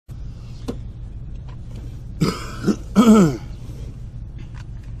Hello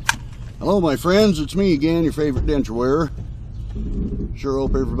my friends, it's me again, your favorite denture wearer. Sure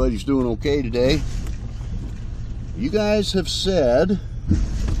hope everybody's doing okay today. You guys have said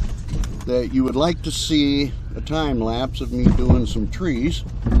that you would like to see a time lapse of me doing some trees.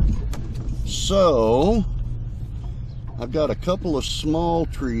 So I've got a couple of small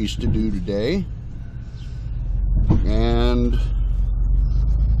trees to do today, and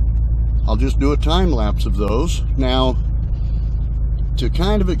I'll just do a time lapse of those. Now, to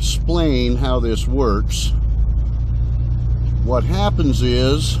kind of explain how this works, what happens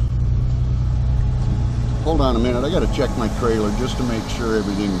is, hold on a minute, I got to check my trailer just to make sure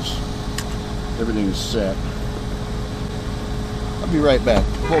everything's set. I'll be right back.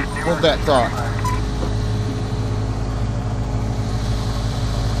 Hold that thought.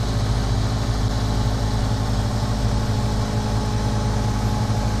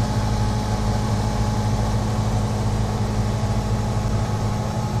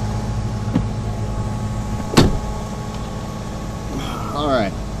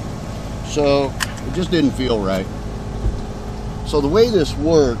 Alright, so it just didn't feel right. So the way this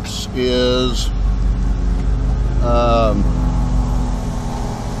works is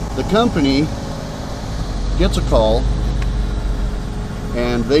the company gets a call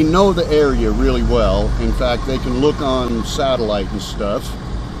and they know the area really well. In fact, they can look on satellite and stuff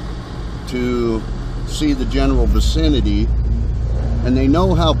to see the general vicinity, and they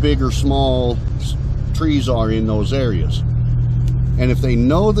know how big or small trees are in those areas. And if they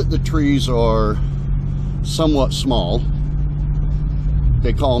know that the trees are somewhat small,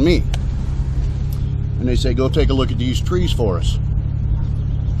 they call me and they say, go take a look at these trees for us.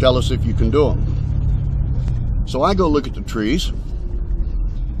 Tell us if you can do them. So I go look at the trees,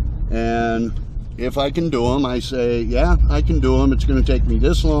 and if I can do them, I say, yeah, I can do them. It's going to take me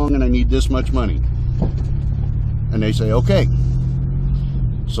this long and I need this much money. And they say, okay.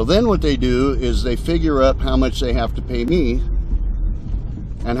 So then what they do is they figure up how much they have to pay me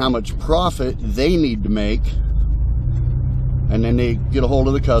and how much profit they need to make, and then they get a hold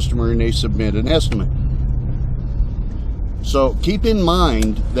of the customer and they submit an estimate. So keep in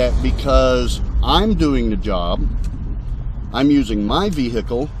mind that because I'm doing the job, I'm using my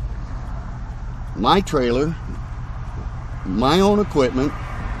vehicle, my trailer, my own equipment,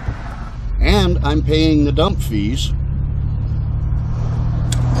 and I'm paying the dump fees.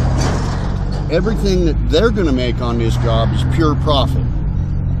 Everything that they're going to make on this job is pure profit.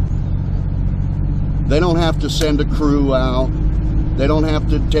 They don't have to send a crew out. They don't have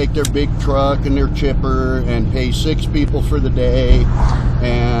to take their big truck and their chipper and pay 6 people for the day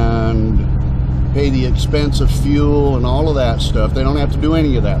and pay the expense of fuel and all of that stuff. They don't have to do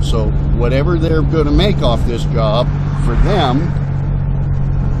any of that. So whatever they're going to make off this job, for them,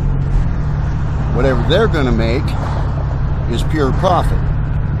 whatever they're going to make is pure profit.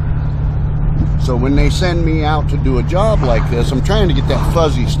 So when they send me out to do a job like this, I'm trying to get that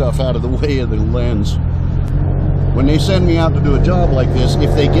fuzzy stuff out of the way of the lens. When they send me out to do a job like this,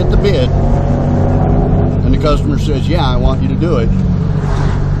 if they get the bid and the customer says, yeah, I want you to do it,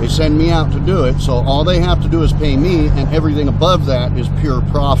 they send me out to do it. So all they have to do is pay me, and everything above that is pure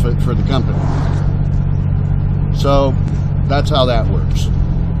profit for the company. So that's how that works.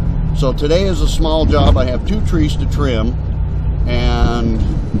 So today is a small job. I have 2 trees to trim and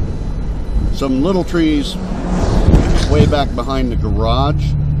some little trees way back behind the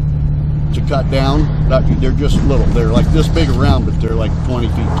garage to cut down. They're just little. They're like this big around, but they're like 20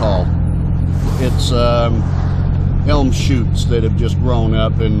 feet tall. It's elm shoots that have just grown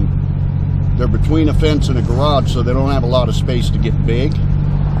up, and they're between a fence and a garage, so they don't have a lot of space to get big.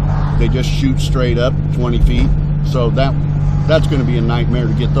 They just shoot straight up 20 feet. So that's going to be a nightmare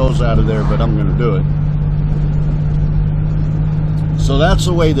to get those out of there, but I'm going to do it. So that's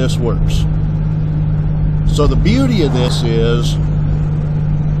the way this works. So the beauty of this is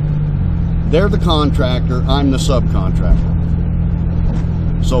they're the contractor, I'm the subcontractor.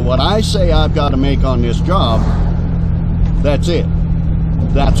 So what I say I've got to make on this job, that's it.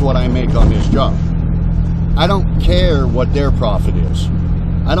 That's what I make on this job. I don't care what their profit is.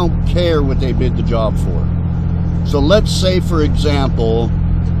 I don't care what they bid the job for. So let's say, for example,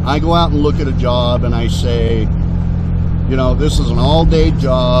 I go out and look at a job and I say, you know, this is an all-day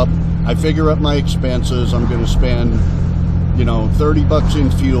job. I figure up my expenses. I'm going to spend, you know, 30 bucks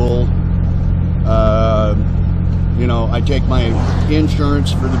in fuel. You know, I take my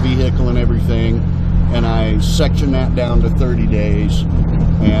insurance for the vehicle and everything, and I section that down to 30 days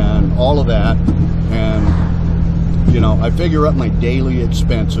and all of that. And, you know, I figure up my daily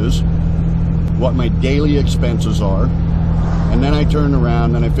expenses, what my daily expenses are, and then I turn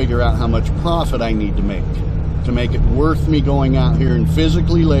around and I figure out how much profit I need to make. to make it worth me going out here and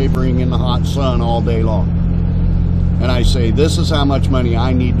physically laboring in the hot sun all day long. And I say, this is how much money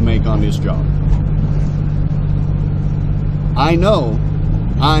I need to make on this job. I know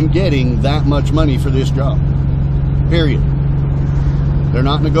I'm getting that much money for this job, period. They're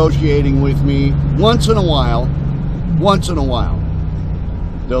not negotiating with me. Once in a while,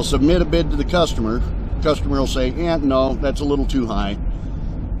 they'll submit a bid to the customer. Customer will say, yeah, no, that's a little too high.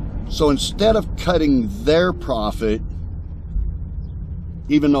 So instead of cutting their profit,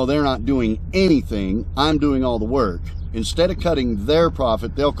 even though they're not doing anything, I'm doing all the work. Instead of cutting their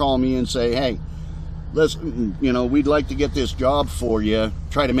profit, they'll call me and say, hey, listen, you know, we'd like to get this job for you.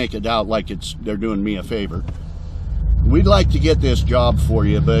 Try to make it out like they're doing me a favor. We'd like to get this job for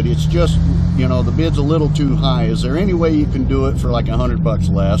you, but it's just, you know, the bid's a little too high. Is there any way you can do it for like $100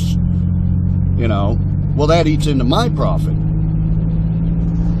 less? You know, well, that eats into my profit.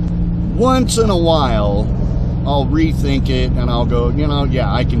 Once in a while, I'll rethink it and I'll go, you know,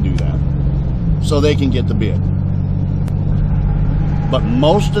 yeah, I can do that. So they can get the bid. But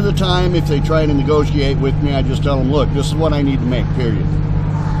most of the time, if they try to negotiate with me, I just tell them, look, this is what I need to make, period.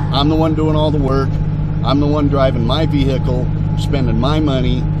 I'm the one doing all the work. I'm the one driving my vehicle, spending my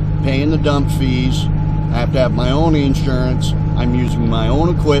money, paying the dump fees. I have to have my own insurance. I'm using my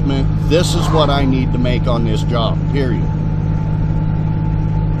own equipment. This is what I need to make on this job, period.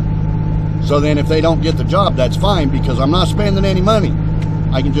 So then if they don't get the job, that's fine, because I'm not spending any money.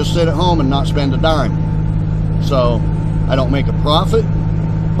 I can just sit at home and not spend a dime. So I don't make a profit,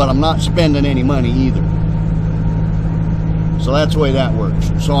 but I'm not spending any money either. So that's the way that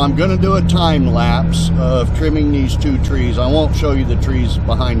works. So I'm going to do a time lapse of trimming these 2 trees. I won't show you the trees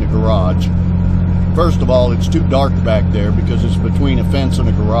behind the garage. First of all, it's too dark back there because it's between a fence and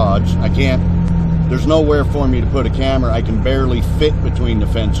a garage. There's nowhere for me to put a camera. I can barely fit between the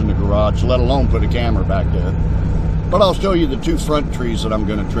fence and the garage, let alone put a camera back there. But I'll show you the 2 front trees that I'm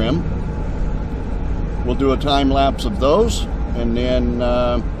going to trim. We'll do a time lapse of those, and then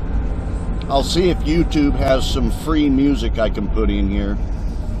I'll see if YouTube has some free music I can put in here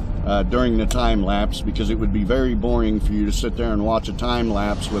during the time lapse, because it would be very boring for you to sit there and watch a time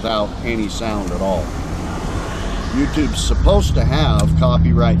lapse without any sound at all. YouTube's supposed to have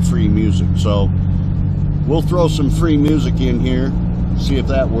copyright free music, so we'll throw some free music in here, see if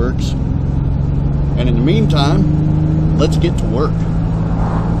that works. And in the meantime, let's get to work.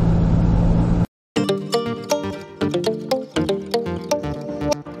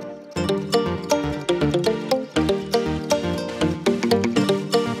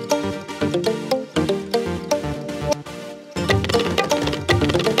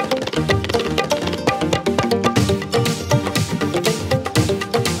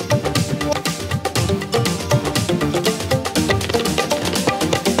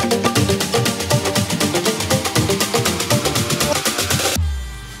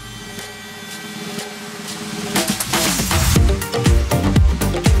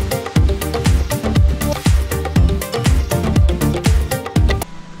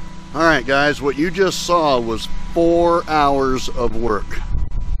 Alright guys, what you just saw was 4 hours of work.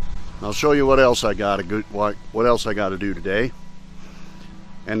 I'll show you what else I got to do today.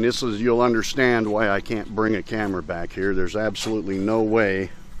 And this is, you'll understand why I can't bring a camera back here. There's absolutely no way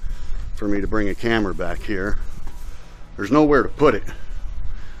for me to bring a camera back here. There's nowhere to put it.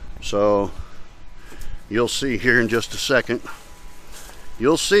 So you'll see here in just a second.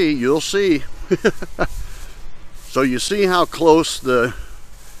 You'll see. So you see how close the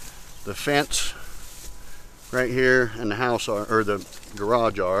fence right here and the house are, or the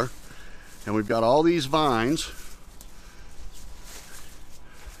garage are, and we've got all these vines,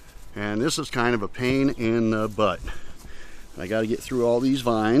 and this is kind of a pain in the butt. I got to get through all these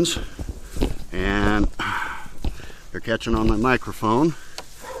vines, and they're catching on my microphone.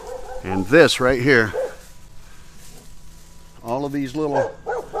 And this right here, all of these little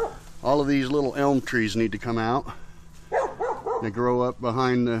elm trees need to come out. They grow up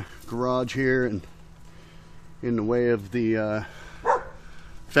behind the garage here and in the way of the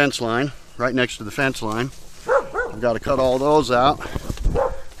fence line, right next to the fence line. I've got to cut all those out,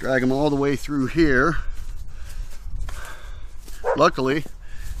 drag them all the way through here. Luckily,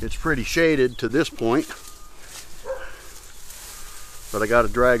 it's pretty shaded to this point, but I got to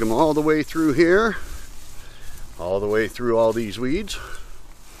drag them all the way through here, all the way through all these weeds,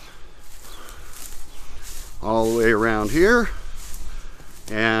 all the way around here.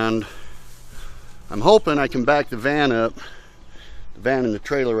 And I'm hoping I can back the van and the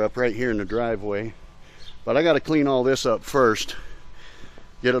trailer up right here in the driveway. But I got to clean all this up first,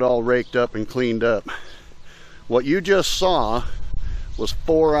 get it all raked up and cleaned up. What you just saw was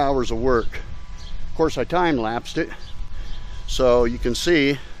 4 hours of work. Of course, I time-lapsed it, so you can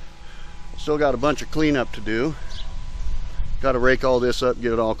see still got a bunch of cleanup to do. Got to rake all this up,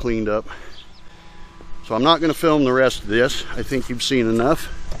 get it all cleaned up. So I'm not going to film the rest of this. I think you've seen enough,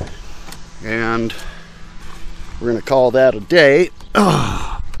 and we're going to call that a day.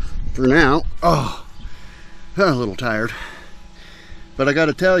 For now. I'm a little tired, but I got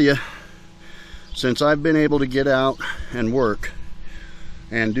to tell you, since I've been able to get out and work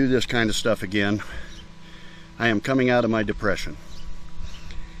and do this kind of stuff again, I am coming out of my depression,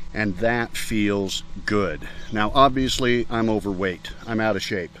 and that feels good. Now obviously I'm overweight, I'm out of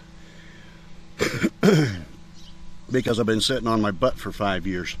shape because I've been sitting on my butt for 5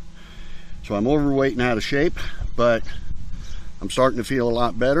 years. So I'm overweight and out of shape, but I'm starting to feel a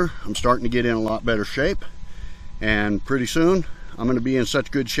lot better. I'm starting to get in a lot better shape, and pretty soon I'm going to be in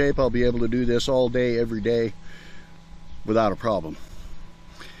such good shape I'll be able to do this all day, every day, without a problem.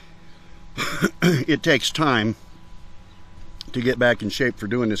 It takes time to get back in shape for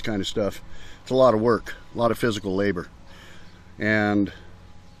doing this kind of stuff. It's a lot of work, a lot of physical labor, and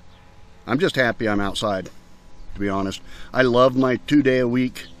I'm just happy I'm outside, to be honest. I love my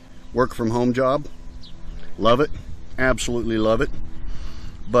 2-day-a-week work from home job. Love it, absolutely love it.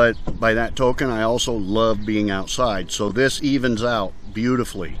 But by that token, I also love being outside. So this evens out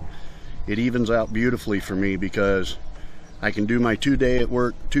beautifully. It evens out beautifully for me because I can do my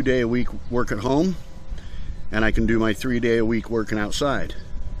 2-day-a-week work at home, and I can do my 3-day-a-week working outside.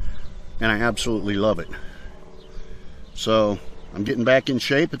 And I absolutely love it. So I'm getting back in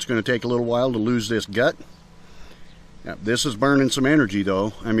shape. It's going to take a little while to lose this gut. Now, this is burning some energy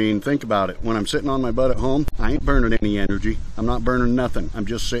though. I mean, think about it. When I'm sitting on my butt at home, I ain't burning any energy. I'm not burning nothing. I'm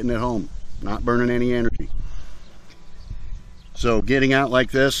just sitting at home, not burning any energy. So getting out like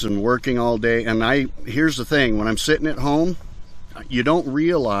this and working all day, and here's the thing, when I'm sitting at home, you don't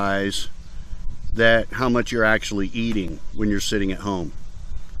realize that how much you're actually eating when you're sitting at home.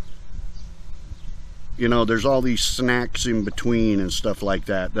 You know, there's all these snacks in between and stuff like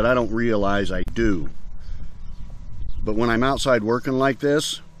that I don't realize I do. But when I'm outside working like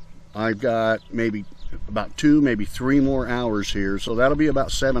this, I've got maybe about 2, maybe 3 more hours here. So that'll be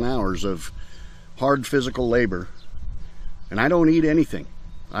about 7 hours of hard physical labor. And I don't eat anything.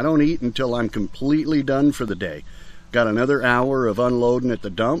 I don't eat until I'm completely done for the day. Got another hour of unloading at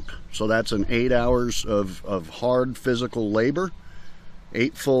the dump. So that's an 8 hours of hard physical labor.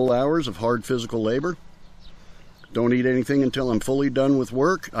 8 full hours of hard physical labor. Don't eat anything until I'm fully done with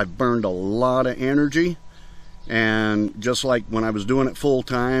work. I've burned a lot of energy. And just like when I was doing it full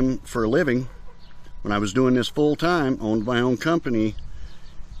time for a living, when I was doing this full time, owned my own company,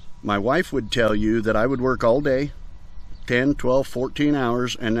 my wife would tell you that I would work all day, 10, 12, 14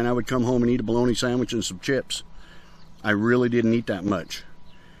 hours, and then I would come home and eat a bologna sandwich and some chips. I really didn't eat that much.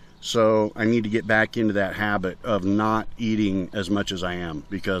 So I need to get back into that habit of not eating as much as I am,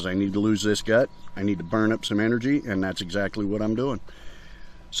 because I need to lose this gut. I need to burn up some energy, and that's exactly what I'm doing.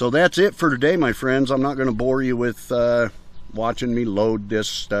 So that's it for today, my friends. I'm not going to bore you with watching me load this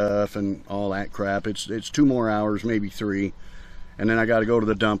stuff and all that crap. It's 2 more hours, maybe 3, and then I got to go to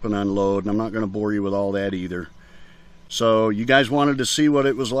the dump and unload, and I'm not going to bore you with all that either. So you guys wanted to see what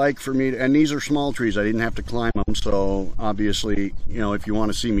it was like for me, and these are small trees. I didn't have to climb them, so obviously, you know, if you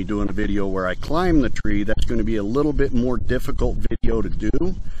want to see me doing a video where I climb the tree, that's going to be a little bit more difficult video to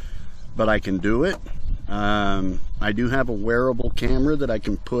do, but I can do it. I do have a wearable camera that I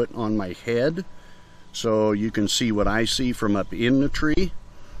can put on my head, so you can see what I see from up in the tree.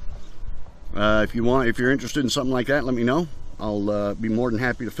 If you're interested in something like that, let me know. I'll be more than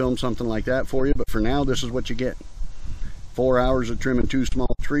happy to film something like that for you. But for now, this is what you get: 4 hours of trimming 2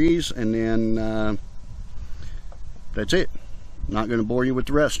 small trees, and then that's it. I'm not going to bore you with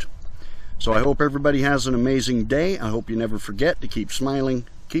the rest. So I hope everybody has an amazing day. I hope you never forget to keep smiling,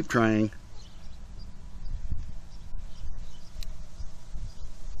 keep trying,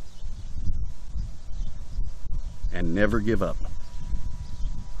 and never give up.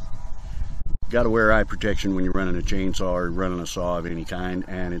 Got to wear eye protection when you're running a chainsaw or running a saw of any kind,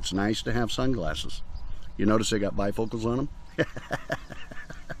 and it's nice to have sunglasses. You notice they got bifocals on them?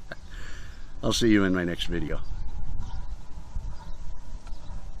 I'll see you in my next video.